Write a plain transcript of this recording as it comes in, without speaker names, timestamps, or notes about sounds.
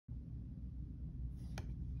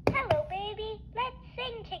Ready? Let's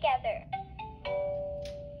sing together.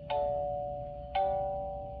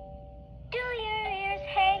 Do your ears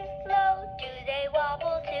hang low? Do they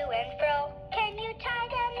wobble to and fro? Can you tie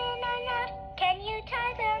them in a knot? Can you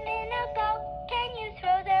tie them in a bow? Can you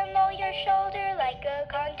throw them over your shoulder like a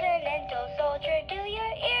continental soldier? Do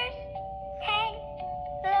your ears hang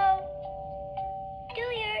low? Do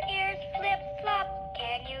your ears flip-flop?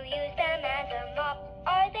 Can you use them as a mop?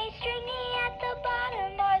 Are they stringy at the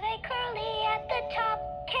bottom? Are they curly at the top?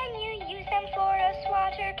 Can you use them for a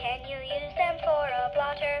swatter? Can you use them for a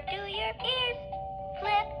blotter? Do your ears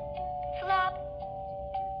flip-flop?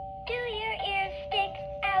 Do your ears stick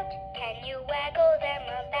out? Can you waggle them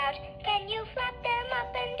about? Can you flap them up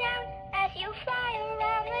and down as you fly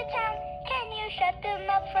around the town? Can you shut them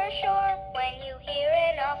up for sure?